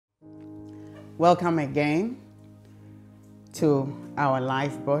Welcome again to our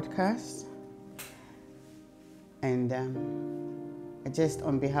live broadcast. And just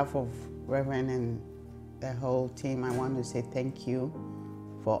on behalf of Reverend and the whole team, I want to say thank you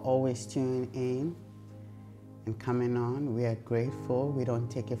for always tuning in and coming on. We are grateful. We don't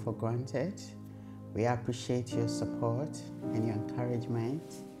take it for granted. We appreciate your support and your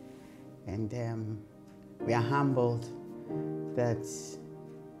encouragement. And we are humbled that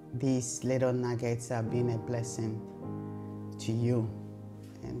these little nuggets have been a blessing to you.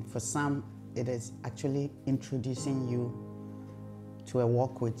 And for some, it is actually introducing you to a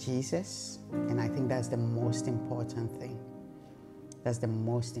walk with Jesus. And I think that's the most important thing. That's the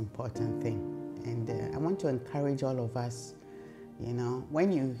most important thing. And I want to encourage all of us, you know,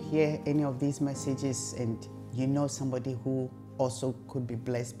 when you hear any of these messages and you know somebody who also could be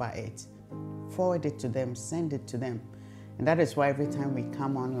blessed by it, forward it to them, send it to them. And that is why every time we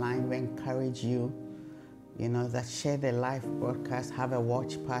come online, we encourage you, you know, that share the live broadcast, have a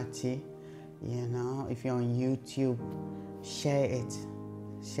watch party, you know, if you're on YouTube, share it.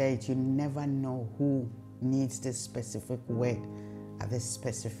 Share it. You never know who needs this specific word at this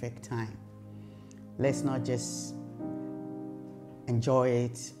specific time. Let's not just enjoy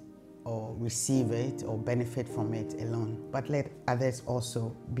it or receive it or benefit from it alone, but let others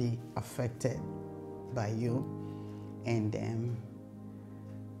also be affected by you. And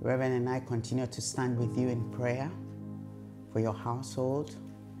Reverend and I continue to stand with you in prayer for your household.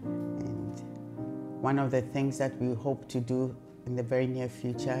 And one of the things that we hope to do in the very near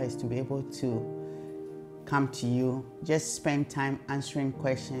future is to be able to come to you, just spend time answering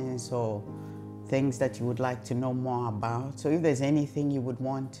questions or things that you would like to know more about. So if there's anything you would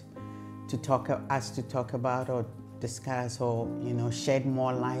want to us to talk about or discuss or, you know, shed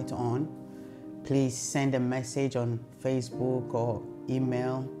more light on, please send a message on Facebook or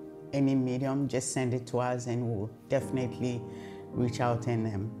email, any medium. Just send it to us and we'll definitely reach out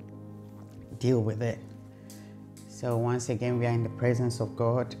and deal with it. So once again, we are in the presence of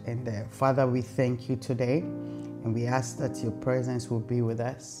God. And Father, we thank you today. And we ask that your presence will be with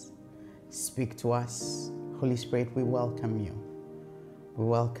us. Speak to us. Holy Spirit, we welcome you. We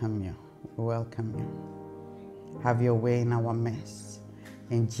welcome you. We welcome you. Have your way in our midst.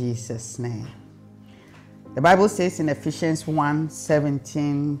 In Jesus' name. The Bible says in Ephesians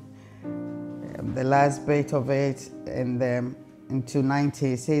 1:17, the last bit of it, and into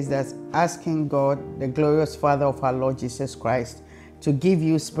 90, it says that asking God, the glorious Father of our Lord Jesus Christ, to give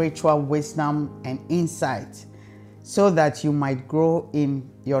you spiritual wisdom and insight so that you might grow in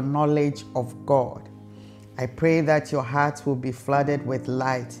your knowledge of God. I pray that your hearts will be flooded with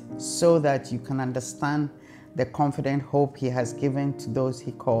light so that you can understand the confident hope he has given to those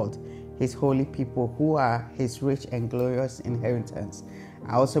he called, his holy people who are his rich and glorious inheritance.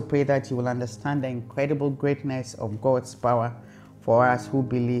 I also pray that you will understand the incredible greatness of God's power for us who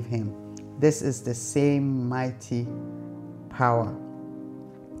believe him. This is the same mighty power.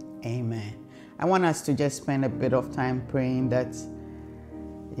 Amen. I want us to just spend a bit of time praying that,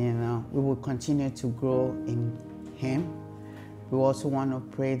 you know, we will continue to grow in him. We also want to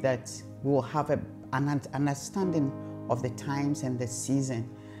pray that we will have an understanding of the times and the season.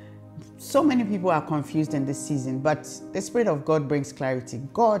 So many people are confused in this season, but the Spirit of God brings clarity.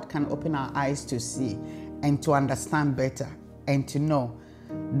 God can open our eyes to see and to understand better and to know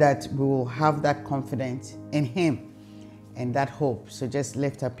that we will have that confidence in him and that hope. So just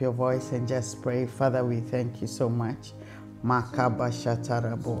lift up your voice and just pray. Father, we thank you so much. We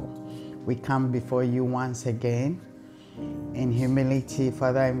come before you once again in humility,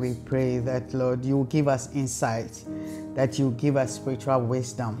 Father, and we pray that, Lord, you will give us insight, that you will give us spiritual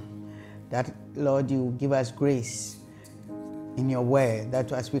wisdom, that, Lord, you will give us grace in your word,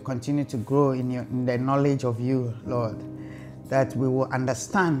 that as we continue to grow in the knowledge of you, Lord, that we will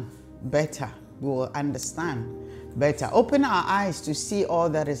understand better. We will understand better. Open our eyes to see all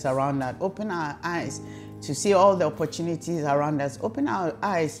that is around us. Open our eyes to see all the opportunities around us. Open our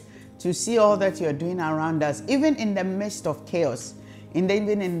eyes to see all that you're doing around us, even in the midst of chaos,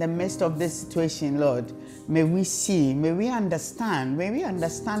 even in the midst of this situation, Lord. May we see, may we understand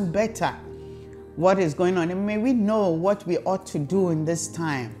better what is going on, and may we know what we ought to do in this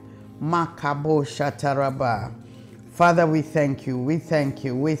time. Makabo Shataraba. Father, we thank you, we thank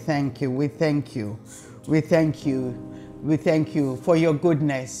you, we thank you, we thank you, we thank you. We thank you for your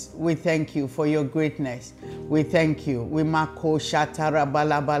goodness. We thank you for your greatness. We thank you. We mako shatara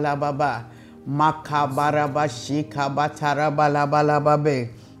balabalababa. Makabarabashika batarabalababe.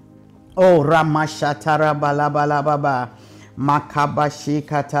 Oh Ramashatara balabalababa.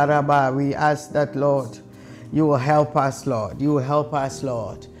 Makabashika taraba. We ask that, Lord, you will help us, Lord. You will help us,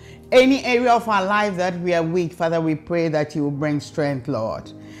 Lord. Any area of our life that we are weak, Father, we pray that you will bring strength,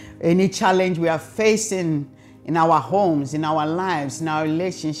 Lord. Any challenge we are facing in our homes, in our lives, in our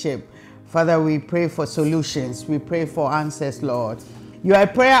relationship, Father, we pray for solutions. We pray for answers, Lord. You are a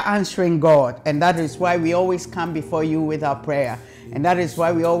prayer answering God, and that is why we always come before you with our prayer. And that is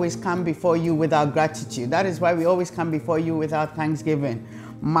why we always come before you with our gratitude. That is why we always come before you with our thanksgiving.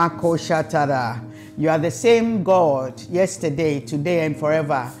 Mako Shatara. You are the same God yesterday, today, and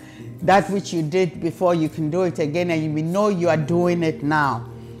forever. That which you did before, you can do it again, and we know you are doing it now.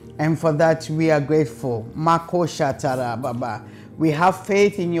 And for that, we are grateful. Mako Shatara Baba. We have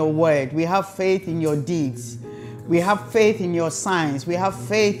faith in your word. We have faith in your deeds. We have faith in your signs. We have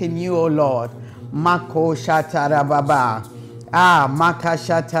faith in you, O Lord. Mako Shatara Baba. Maka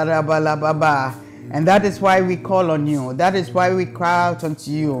Shatara Bala Baba. And that is why we call on you. That is why we cry out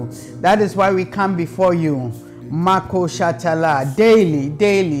unto you. That is why we come before you. Mako Shatala. Daily,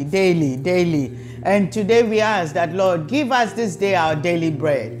 daily, daily, daily. And today we ask that, Lord, give us this day our daily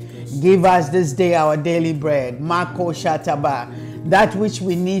bread. Give us this day our daily bread. Mako Shataba. That which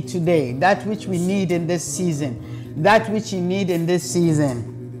we need today. That which we need in this season. That which you need in this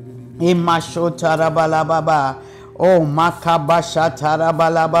season. Imashotarabalababa. Oh,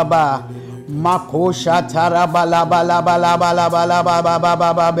 Makabashatarabalababa.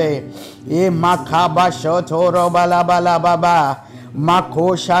 Makoshatarabalabalabalabalabalabalababe. Imakabashotorobalabalabalaba.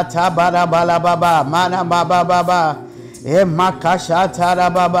 Makoshatabarabalababa. Manabababa.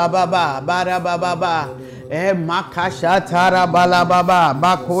 Makashatarabababa. Barabababa. Makashatarabalababa.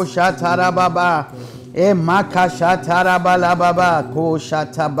 Makoshatarababa. Makashatarabalababa.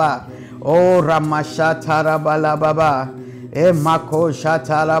 Koshataba. Oh, Ramashatarabalababa.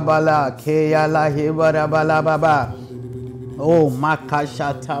 Makoshatarabala. Keyalahibarabala. Oh,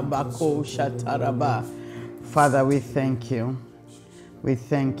 Makashatabako Shataraba. Father, we thank you. We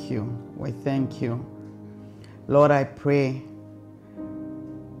thank you. We thank you. Lord, I pray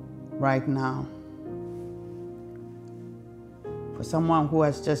right now for someone who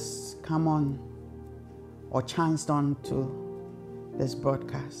has just come on or chanced on to this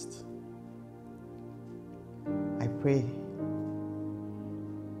broadcast. I pray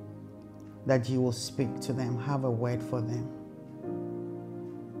that you will speak to them, have a word for them.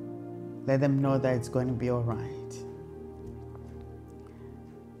 Let them know that it's going to be all right.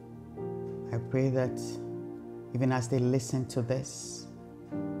 I pray that even as they listen to this,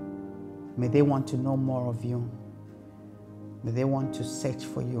 may they want to know more of you. May they want to search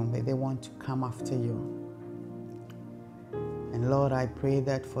for you. May they want to come after you. And Lord, I pray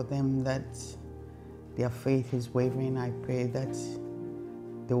that for them that their faith is wavering, I pray that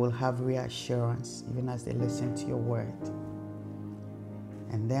they will have reassurance even as they listen to your word.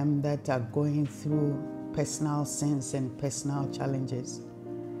 And them that are going through personal sins and personal challenges,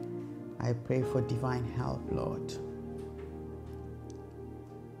 I pray for divine help, Lord.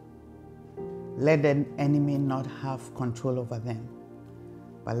 Let the enemy not have control over them,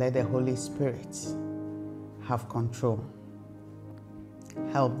 but let the Holy Spirit have control.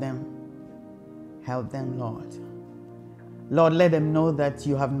 Help them, Lord. Lord, let them know that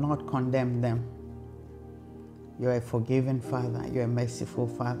you have not condemned them. You're a forgiving Father. You're a merciful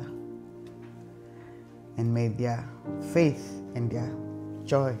Father. And may their faith and their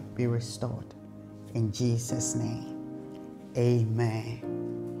joy be restored. In Jesus' name, amen.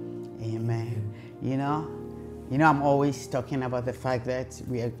 Amen. You know, I'm always talking about the fact that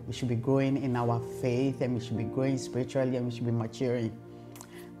we should be growing in our faith, and we should be growing spiritually, and we should be maturing.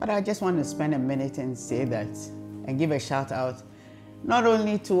 But I just want to spend a minute and say that, and give a shout out, not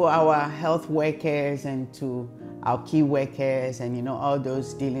only to our health workers and to our key workers and, all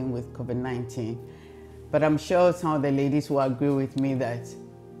those dealing with COVID-19, but I'm sure some of the ladies will agree with me that,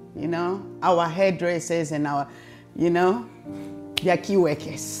 our hairdressers and our, they are key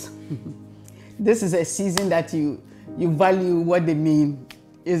workers. This is a season that you value what they mean,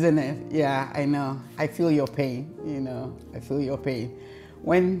 isn't it? Yeah, I know. I feel your pain, I feel your pain.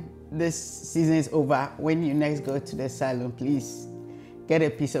 When this season is over, when you next go to the salon, please get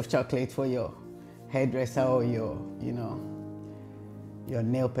a piece of chocolate for your hairdresser or your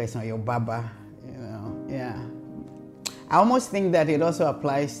nail person or your barber, yeah. I almost think that it also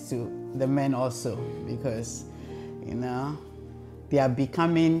applies to the men also, because, they are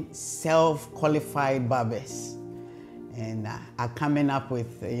becoming self-qualified barbers and are coming up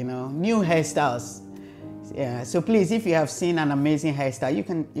with, new hairstyles. Yeah, so please, if you have seen an amazing hairstyle,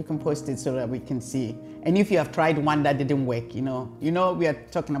 you can post it so that we can see. And if you have tried one that didn't work, we are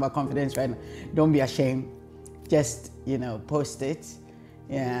talking about confidence right now. Don't be ashamed. Just, post it.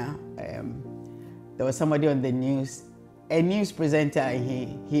 Yeah. There was somebody on the news a news presenter.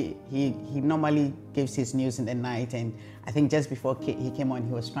 He normally gives his news in the night, and I think just before he came on,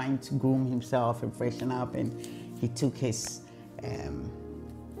 he was trying to groom himself and freshen up, and he took his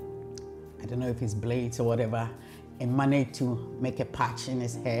I don't know if it's blades or whatever, and managed to make a patch in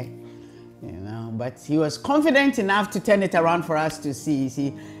his hair, you know. But he was confident enough to turn it around for us to see.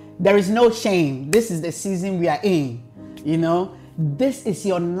 See, there is no shame. This is the season we are in, you know. This is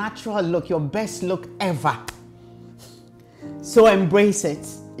your natural look, your best look ever. So embrace it,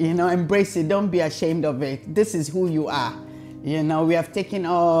 you know, embrace it. Don't be ashamed of it. This is who you are. You know, we have taken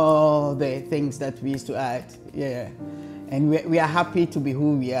all the things that we used to add, yeah. And we are happy to be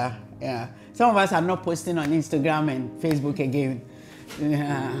who we are, yeah. Some of us are not posting on Instagram and Facebook again,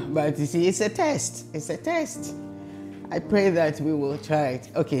 yeah. But you see, it's a test. It's a test. I pray that we will try it.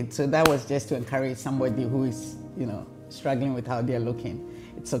 Okay, so that was just to encourage somebody who is, you know, struggling with how they're looking.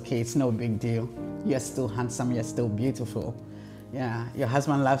 It's okay, it's no big deal. You're still handsome, you're still beautiful. Yeah, your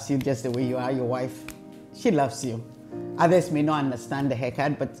husband loves you just the way you are. Your wife, she loves you. Others may not understand the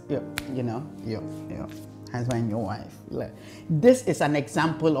haircut, but you know, your husband and your wife. This is an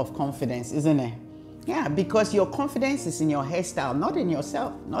example of confidence, isn't it? Yeah, because your confidence is in your hairstyle, not in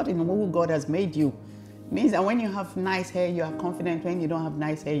yourself, not in who God has made you. It means that when you have nice hair, you are confident. When you don't have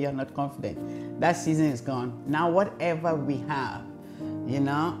nice hair, you're not confident. That season is gone. Now, whatever we have, you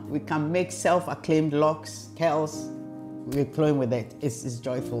know, we can make self-acclaimed locks, curls. We're playing with it. It's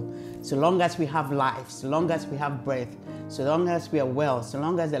joyful. So long as we have life, so long as we have breath, so long as we are well, so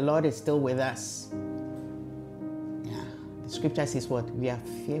long as the Lord is still with us. Yeah, the scripture says what? We are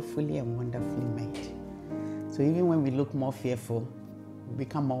fearfully and wonderfully made. So even when we look more fearful, we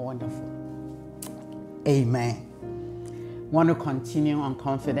become more wonderful. Amen. Want to continue on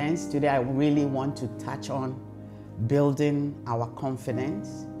confidence. Today I really want to touch on building our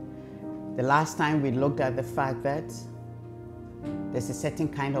confidence. The last time we looked at the fact that there's a certain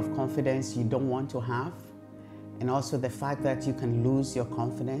kind of confidence you don't want to have, and also the fact that you can lose your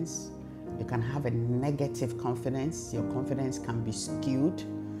confidence. You can have a negative confidence. Your confidence can be skewed.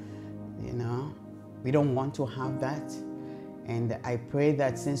 You know, we don't want to have that. And I pray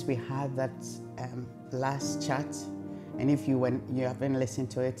that since we had that last chat, and if you haven't listened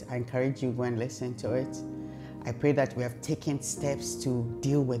to it, I encourage you go and listen to it. I pray that we have taken steps to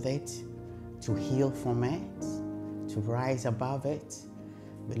deal with it, to heal from it, to rise above it.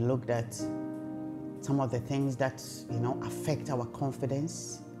 We looked at some of the things that, you know, affect our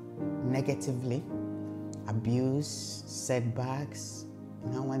confidence negatively. Abuse, setbacks,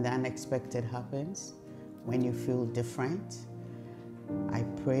 you know, when the unexpected happens, when you feel different. I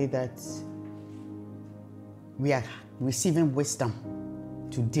pray that we are receiving wisdom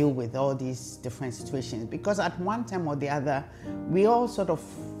to deal with all these different situations, because at one time or the other, we all sort of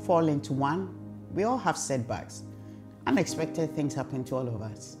fall into one. We all have setbacks. Unexpected things happen to all of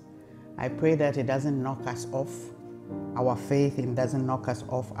us. I pray that it doesn't knock us off our faith, and doesn't knock us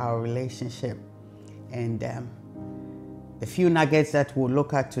off our relationship. And the few nuggets that we'll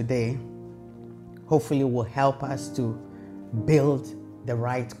look at today hopefully will help us to build the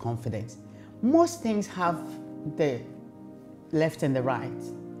right confidence. Most things have the left and the right,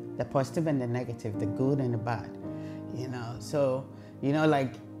 the positive and the negative, the good and the bad, you know. So, you know,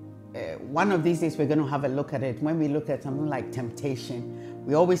 like one of these days we're going to have a look at it. When we look at something like temptation,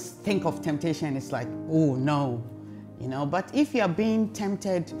 we always think of temptation, it's like, oh no, you know. But if you are being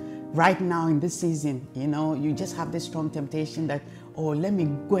tempted right now in this season, you know, you just have this strong temptation that, oh, let me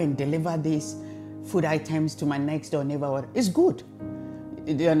go and deliver these food items to my next door neighbor. It's good.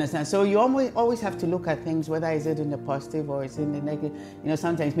 Do you understand? So you always have to look at things, whether is it in the positive or is it in the negative. You know,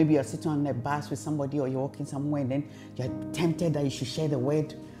 sometimes maybe you're sitting on a bus with somebody, or you're walking somewhere, and then you're tempted that you should share the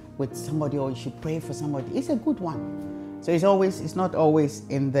word with somebody, or you should pray for somebody. It's a good one. So it's not always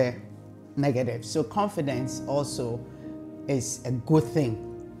in the negative. So confidence also is a good thing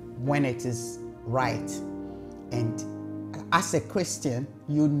when it is right. And as a Christian,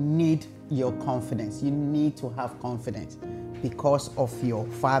 you need your confidence. You need to have confidence because of your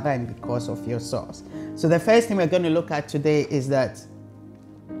Father and because of your source. So the first thing we're going to look at today is that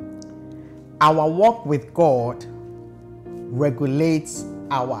our walk with God regulates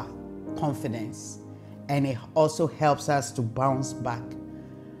our confidence, and it also helps us to bounce back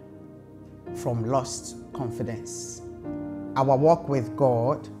from lost confidence. Our walk with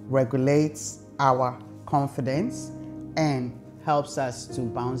God regulates our confidence and helps us to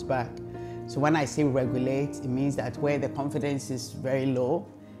bounce back. So when I say regulate, it means that where the confidence is very low,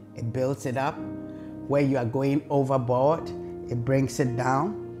 it builds it up. Where you are going overboard, it brings it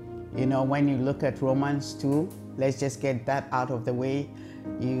down. You know, when you look at Romans 2, let's just get that out of the way.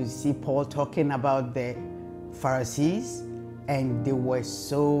 You see Paul talking about the Pharisees, and they were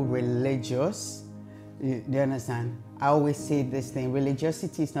so religious. Do you understand? I always say this thing,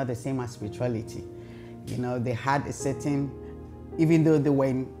 religiosity is not the same as spirituality. You know, they had a certain, even though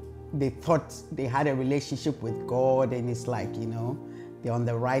they thought they had a relationship with God, and it's like, you know, they're on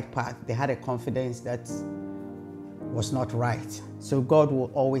the right path, they had a confidence that was not right. So God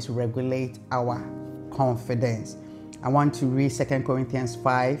will always regulate our confidence. I want to read 2 Corinthians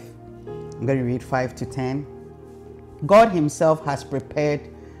 5. I'm going to read 5 to 10. God himself has prepared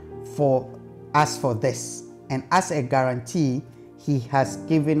for us for this, and as a guarantee, he has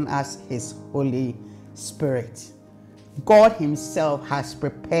given us his Holy Spirit. God himself has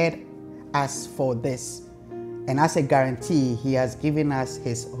prepared us for this, and as a guarantee, he has given us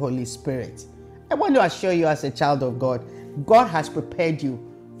his Holy Spirit. I want to assure you, as a child of God, God has prepared you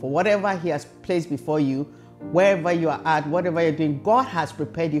for whatever he has placed before you, wherever you are at, whatever you're doing. God has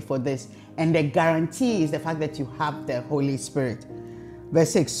prepared you for this, and the guarantee is the fact that you have the Holy Spirit.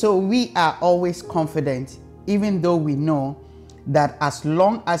 Verse 6, so we are always confident, even though we know that as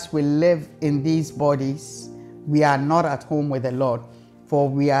long as we live in these bodies, we are not at home with the Lord. For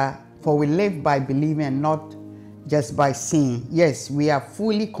we live by believing and not just by seeing. Yes, we are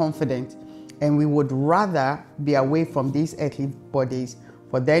fully confident, and we would rather be away from these earthly bodies,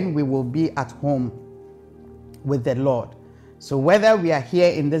 for then we will be at home with the Lord. So whether we are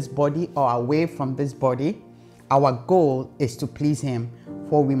here in this body or away from this body, our goal is to please him,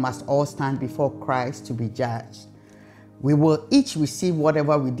 for we must all stand before Christ to be judged. We will each receive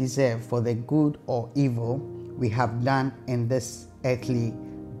whatever we deserve for the good or evil we have done in this earthly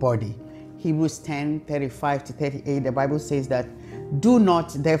body. Hebrews 10:35 to 38, the Bible says that, do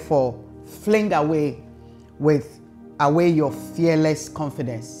not therefore fling away your fearless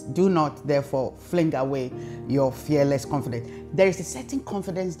confidence. Do not therefore fling away your fearless confidence. There is a certain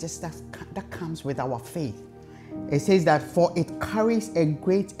confidence just that comes with our faith. It says that, for it carries a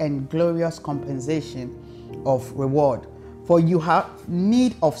great and glorious compensation of reward. For you have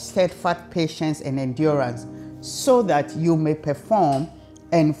need of steadfast patience and endurance, so that you may perform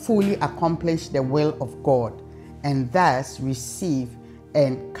and fully accomplish the will of God, and thus receive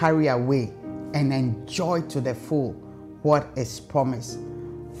and carry away and enjoy to the full what is promised.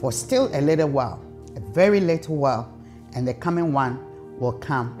 For still a little while, a very little while, and the coming one will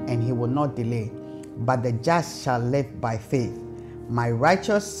come, and he will not delay. But the just shall live by faith. My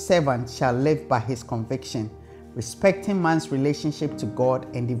righteous servant shall live by his conviction, respecting man's relationship to God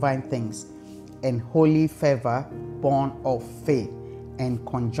and divine things, and holy fervor born of faith and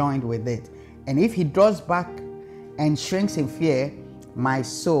conjoined with it. And if he draws back and shrinks in fear, my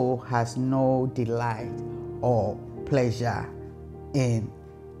soul has no delight or pleasure in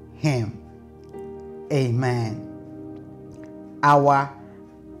him. Amen. Our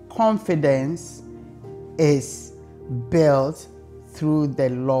confidence is built through the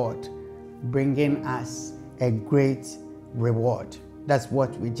Lord bringing us a great reward. That's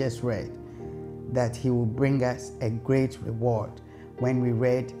what we just read, that he will bring us a great reward. When we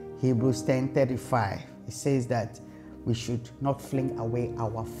read Hebrews 10:35, it says that we should not fling away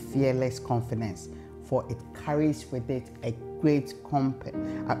our fearless confidence, for it carries with it a great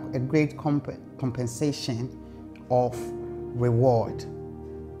compensation of reward.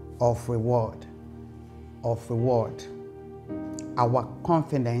 Our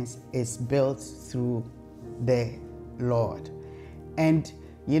confidence is built through the Lord. And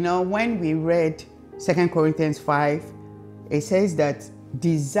you know, when we read 2 Corinthians 5, it says that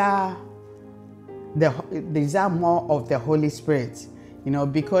desire more of the Holy Spirit, you know,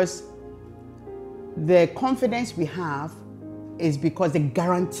 because the confidence we have is because the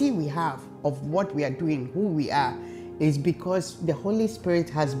guarantee we have of what we are doing, who we are, is because the Holy Spirit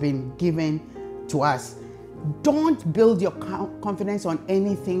has been given to us. Don't build your confidence on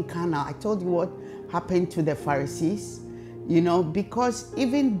anything carnal. I told you what happened to the Pharisees, you know, because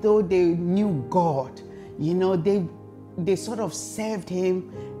even though they knew God, you know, they sort of served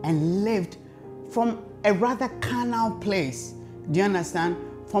him and lived from a rather carnal place. Do you understand?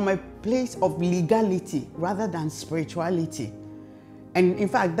 From a place of legality rather than spirituality. And in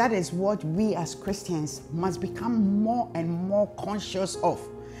fact, that is what we as Christians must become more and more conscious of.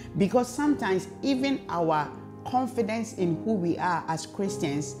 Because sometimes even our confidence in who we are as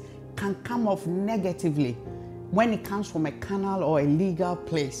Christians can come off negatively when it comes from a carnal or a legal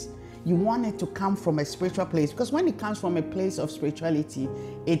place. You want it to come from a spiritual place, because when it comes from a place of spirituality,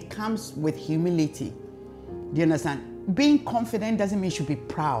 it comes with humility. Do you understand? Being confident doesn't mean you should be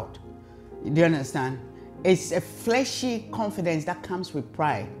proud. Do you understand? It's a fleshy confidence that comes with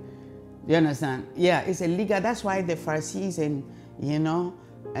pride. Do you understand? Yeah, it's a legal. That's why the Pharisees and, you know,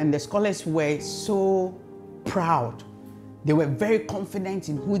 and the scholars were so proud. They were very confident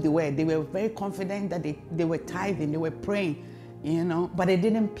in who they were. They were very confident that they were tithing, they were praying, but they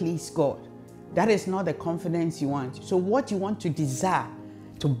didn't please God. That is not the confidence you want. So what you want to desire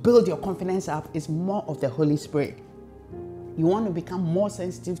to build your confidence up is more of the Holy Spirit. You want to become more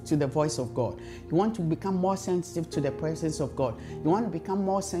sensitive to the voice of God. You want to become more sensitive to the presence of God. You want to become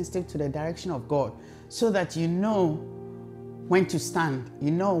more sensitive to the direction of God, so that you know when to stand,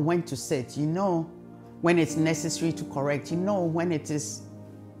 you know when to sit, you know when it's necessary to correct, you know when it is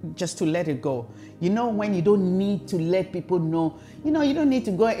just to let it go. You know when you don't need to let people know. You don't need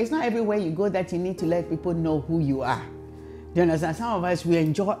to go. It's not everywhere you go that you need to let people know who you are. Do you understand? Some of us, we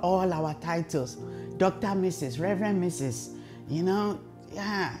enjoy all our titles. Dr. Mrs., Reverend Mrs.,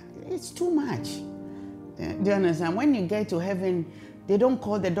 it's too much. Do you understand? When you get to heaven, they don't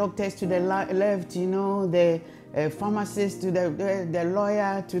call the doctors to the left, the pharmacist to the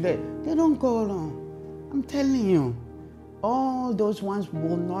lawyer to they don't go along. I'm telling you, all those ones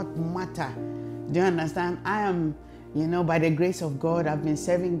will not matter. Do you understand? I am, by the grace of God, I've been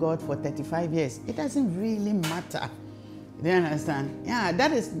serving God for 35 years. It doesn't really matter. Do you understand? Yeah,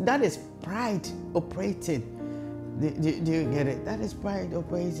 that is pride operating. Do you get it? That is pride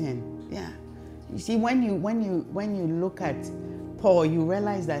operating. Yeah. You see, when you look at Paul, you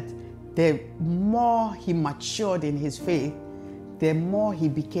realize that the more he matured in his faith, the more he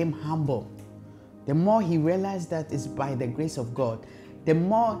became humble. The more he realized that it's by the grace of God. The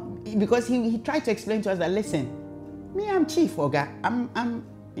more, because he tried to explain to us that, listen, me, I'm chief, Oga. I'm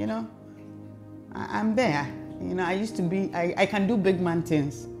there. I used to be, I can do big man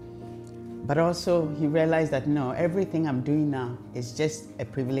things. But also he realized that no, everything I'm doing now is just a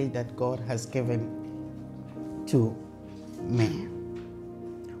privilege that God has given to me.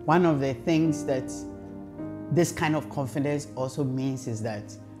 One of the things that this kind of confidence also means is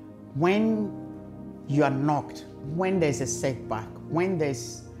that when you are knocked, when there's a setback, when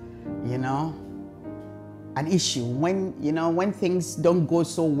there's, an issue, when things don't go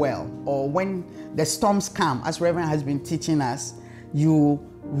so well, or when the storms come, as Reverend has been teaching us, you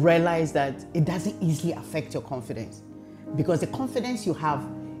realize that it doesn't easily affect your confidence, because the confidence you have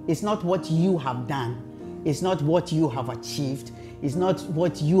is not what you have done, it's not what you have achieved, it's not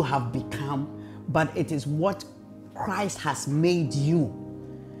what you have become, but it is what Christ has made you.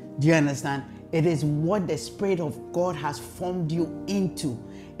 Do you understand? It is what the Spirit of God has formed you into.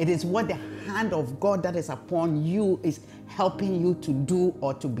 It is what the hand of God that is upon you is helping you to do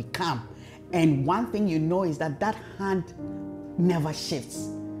or to become. And one thing you know is that that hand never shifts.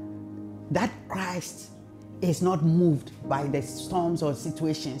 That Christ is not moved by the storms or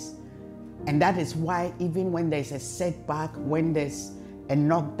situations. And that is why even when there's a setback, when there's a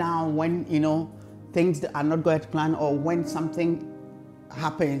knockdown, when, things are not going to plan, or when something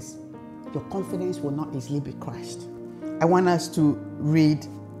happens, your confidence will not easily be crushed. I want us to read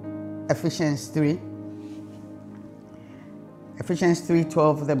Ephesians 3. Ephesians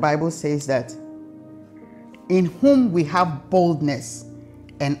 3:12, the Bible says that, in whom we have boldness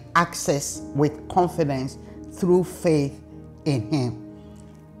and access with confidence through faith in him.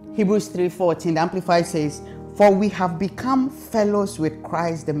 Hebrews 3:14, the Amplified says, for we have become fellows with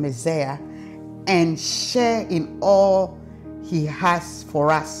Christ the Messiah and share in all he has for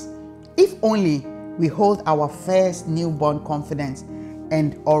us, if only we hold our first newborn confidence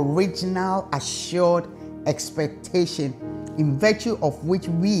and original assured expectation, in virtue of which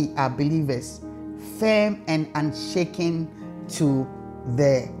we are believers, firm and unshaken to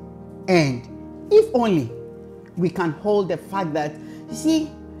the end. If only we can hold the fact that, you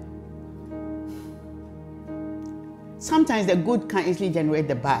see, sometimes the good can easily generate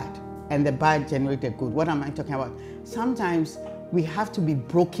the bad, and the bad generate the good. What am I talking about? Sometimes we have to be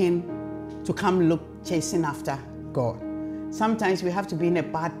broken to come look chasing after God. Sometimes we have to be in a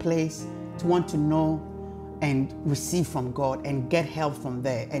bad place to want to know and receive from God and get help from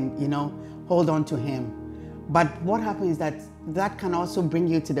there and, hold on to him. But what happens is that can also bring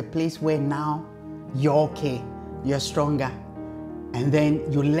you to the place where now you're okay, you're stronger, and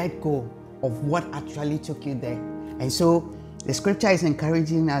then you let go of what actually took you there. And so the scripture is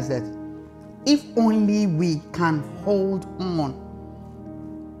encouraging us that if only we can hold on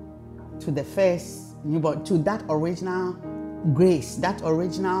to the first newborn, to that original grace, that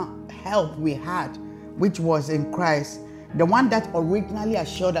original help we had, which was in Christ, the one that originally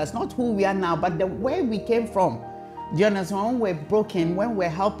assured us, not who we are now, but the way we came from. Do you understand? When we're broken, when we're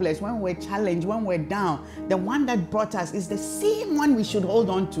helpless, when we're challenged, when we're down, the one that brought us is the same one we should hold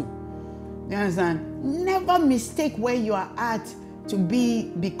on to. Do you understand? Never mistake where you are at to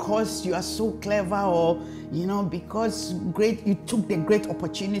be because you are so clever, or, because you took the great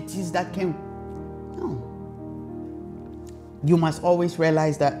opportunities that came. No. You must always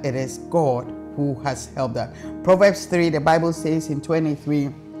realize that it is God who has helped that. Proverbs 3, the Bible says in 23,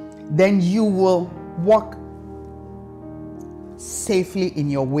 then you will walk safely in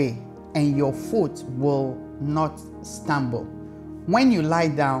your way, and your foot will not stumble. When you lie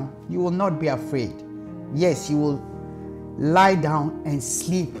down, you will not be afraid. Yes, you will lie down and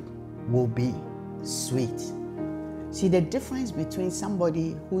sleep will be sweet. See, the difference between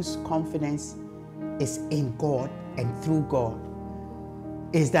somebody whose confidence is in God and through God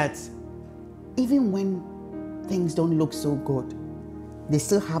is that even when things don't look so good, they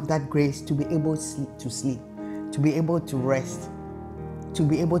still have that grace to be able to sleep, to be able to rest, to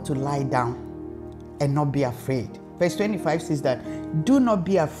be able to lie down and not be afraid. Verse 25 says that, do not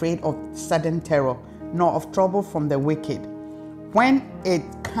be afraid of sudden terror, nor of trouble from the wicked. When it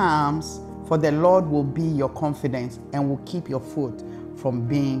comes, for the Lord will be your confidence and will keep your foot from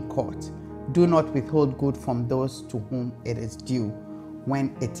being caught. Do not withhold good from those to whom it is due,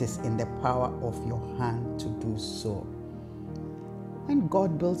 when it is in the power of your hand to do so. When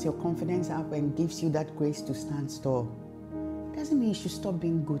God builds your confidence up and gives you that grace to stand tall, doesn't mean you should stop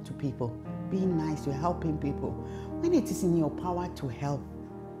being good to people, being nice, to helping people. When it is in your power to help,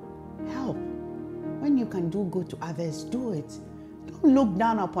 help. When you can do good to others, do it. Don't look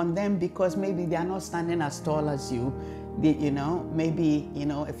down upon them because maybe they are not standing as tall as you. Maybe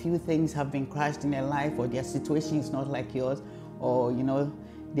a few things have been crashed in their life, or their situation is not like yours, or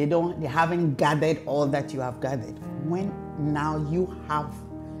they haven't gathered all that you have gathered. When now you have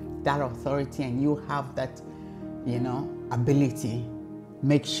that authority and you have that ability,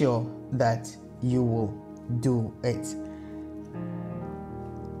 make sure that you will do it.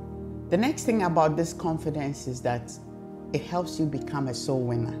 The next thing about this confidence is that it helps you become a soul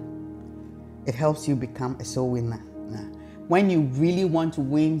winner. It helps you become a soul winner. When you really want to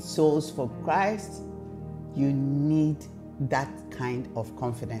win souls for Christ, you need that kind of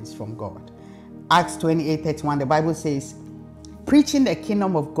confidence from God. Acts 28:31, the Bible says, preaching the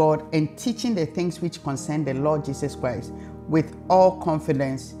kingdom of God and teaching the things which concern the Lord Jesus Christ with all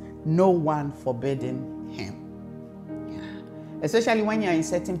confidence, no one forbidding him. Especially when you're in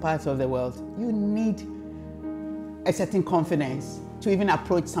certain parts of the world, you need a certain confidence to even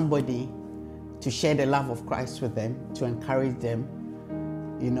approach somebody, to share the love of Christ with them, to encourage them,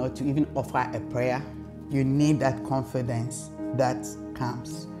 to even offer a prayer. You need that confidence that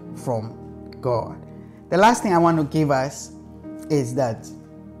comes from God. The last thing I want to give us is that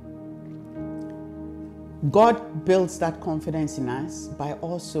God builds that confidence in us by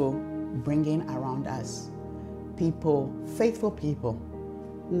also bringing around us people, faithful people,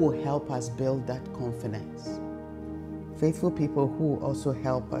 who will help us build that confidence. Faithful people who will also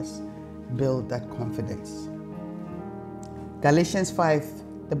help us build that confidence. Galatians 5,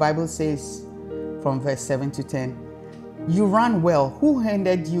 the Bible says from verse 7 to 10, you ran well. Who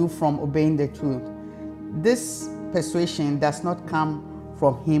hindered you from obeying the truth? This persuasion does not come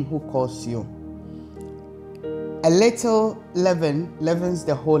from him who calls you. A little leaven leavens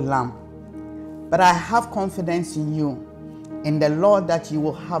the whole lump. But I have confidence in you, in the Lord, that you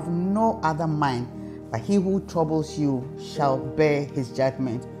will have no other mind, but he who troubles you shall bear his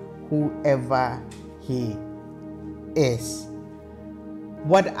judgment, whoever he is.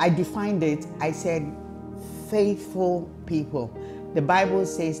 What I defined it, I said faithful people. The Bible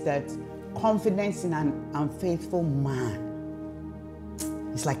says that confidence in an unfaithful man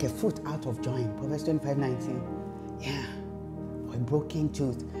is like a foot out of joint. Proverbs 25:19. Yeah, or a broken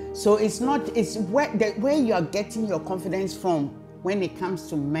tooth. So it's where you are getting your confidence from when it comes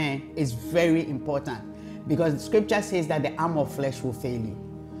to men is very important, because the scripture says that the arm of flesh will fail you.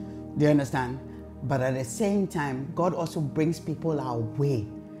 Do you understand? But at the same time, God also brings people our way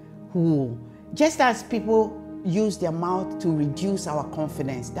who, just as people use their mouth to reduce our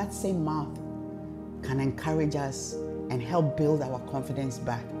confidence, that same mouth can encourage us and help build our confidence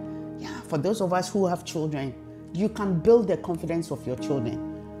back. Yeah, for those of us who have children, you can build the confidence of your children.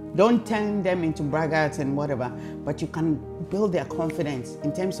 Don't turn them into braggarts and whatever, but you can build their confidence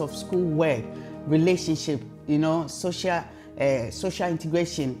in terms of schoolwork, relationship, social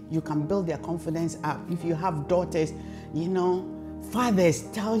integration. You can build their confidence up. If you have daughters, fathers,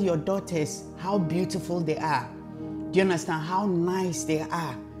 tell your daughters how beautiful they are. Do you understand how nice they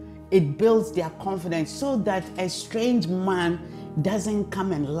are? It builds their confidence so that a strange man doesn't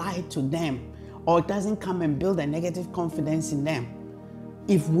come and lie to them, or doesn't come and build a negative confidence in them.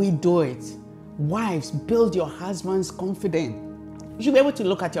 If we do it, wives, build your husband's confidence. You should be able to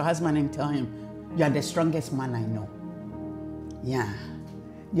look at your husband and tell him, you are the strongest man I know. Yeah.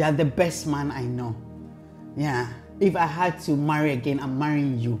 You are the best man I know. Yeah. If I had to marry again, I'm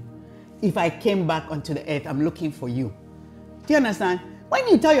marrying you. If I came back onto the earth, I'm looking for you. Do you understand? When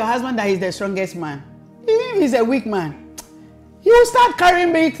you tell your husband that he's the strongest man, even if he's a weak man, he will start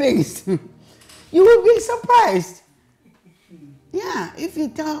carrying big things. You will be surprised. Yeah, if you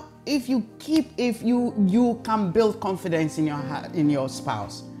can build confidence in your heart, in your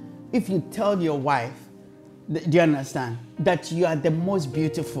spouse. If you tell your wife, do you understand, that you are the most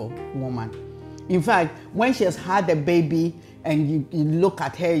beautiful woman. In fact, when she has had a baby and you look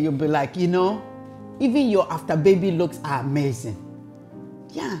at her, you'll be like, even your after baby looks are amazing.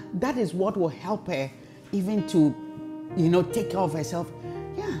 Yeah, that is what will help her even to, take care of herself.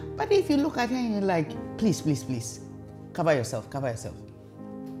 Yeah, but if you look at her and you're like, please, please, please, cover yourself.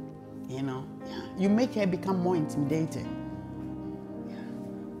 Yeah, you make her become more intimidating. Yeah.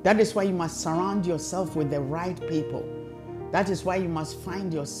 That is why you must surround yourself with the right people. That is why you must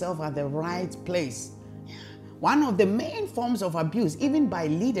find yourself at the right place. Yeah. One of the main forms of abuse, even by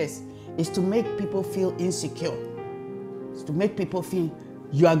leaders, is to make people feel insecure. It's to make people feel,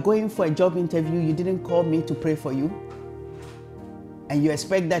 you are going for a job interview, you didn't call me to pray for you, and you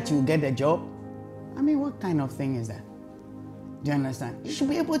expect that you get a job? I mean, what kind of thing is that? Do you understand? You should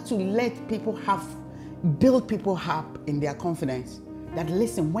be able to let people build people up in their confidence. That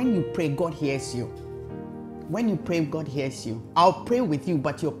listen, when you pray, God hears you. When you pray, God hears you. I'll pray with you,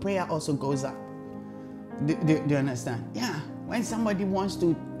 but your prayer also goes up. Do you understand? Yeah. When somebody wants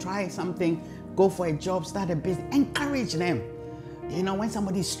to try something, go for a job, start a business, encourage them. When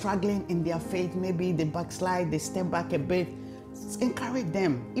somebody's struggling in their faith, maybe they backslide, they step back a bit, encourage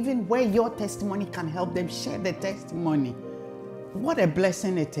them. Even where your testimony can help them, share the testimony. What a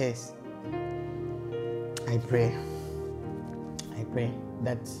blessing it is. I pray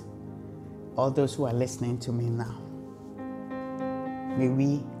that all those who are listening to me now, may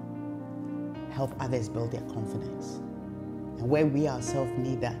we help others build their confidence. And where we ourselves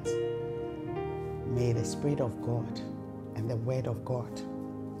need that, may the Spirit of God and the Word of God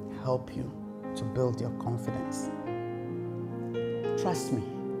help you to build your confidence. Trust me,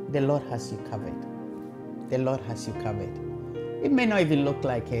 the Lord has you covered. The Lord has you covered. It may not even look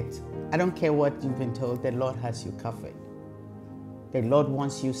like it. I don't care what you've been told, the Lord has you covered. The Lord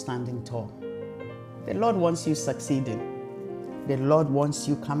wants you standing tall. The Lord wants you succeeding. The Lord wants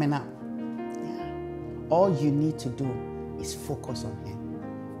you coming up. Yeah. All you need to do is focus on Him.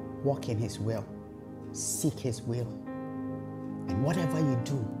 Walk in His will. Seek His will. And whatever you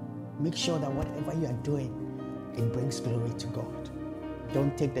do, make sure that whatever you are doing, it brings glory to God.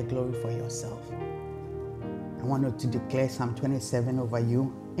 Don't take the glory for yourself. I want to declare Psalm 27 over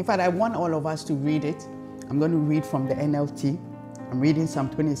you. In fact, I want all of us to read it. I'm going to read from the NLT. I'm reading Psalm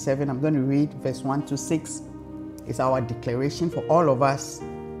 27. I'm going to read verse 1 to 6. It's our declaration for all of us.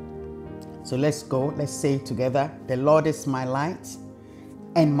 So let's go. Let's say it together. The Lord is my light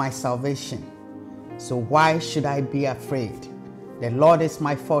and my salvation. So why should I be afraid? The Lord is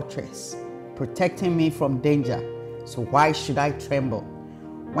my fortress, protecting me from danger. So why should I tremble?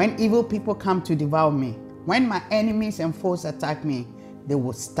 When evil people come to devour me, when my enemies and foes attack me, they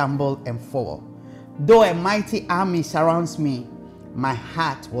will stumble and fall. Though a mighty army surrounds me, my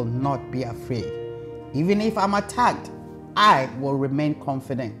heart will not be afraid. Even if I'm attacked, I will remain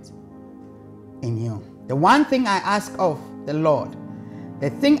confident in you. The one thing I ask of the Lord, the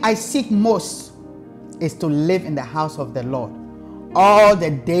thing I seek most, is to live in the house of the Lord all the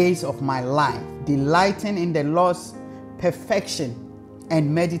days of my life, delighting in the Lord's perfection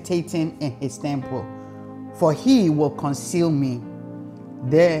and meditating in His temple. For He will conceal me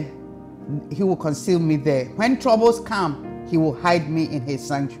there. He will conceal me there. When troubles come, He will hide me in His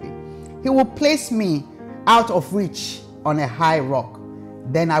sanctuary. He will place me out of reach on a high rock.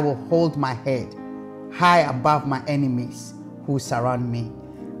 Then I will hold my head high above my enemies who surround me.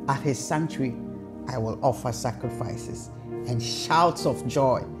 At His sanctuary, I will offer sacrifices and shouts of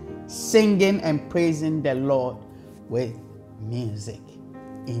joy, singing and praising the Lord with music.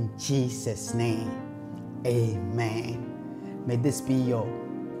 In Jesus' name, amen. May this be your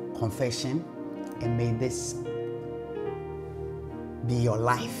confession, and may this be your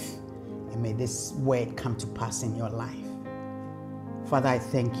life, and may this word come to pass in your life. Father, I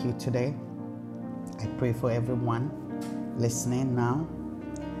thank you today. I pray for everyone listening now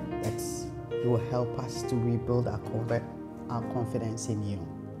that you will help us to rebuild our confidence in you.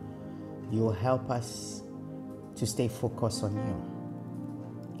 You will help us to stay focused on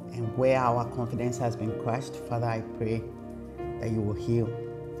you. And where our confidence has been crushed, Father, I pray that you will heal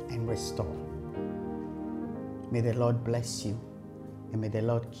and restore. May the Lord bless you, and may the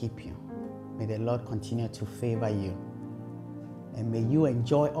Lord keep you. May the Lord continue to favor you, and may you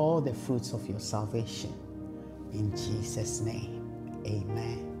enjoy all the fruits of your salvation. In Jesus' name,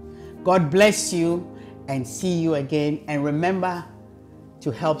 amen. God bless you, and see you again. And remember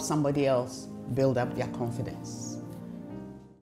to help somebody else build up their confidence.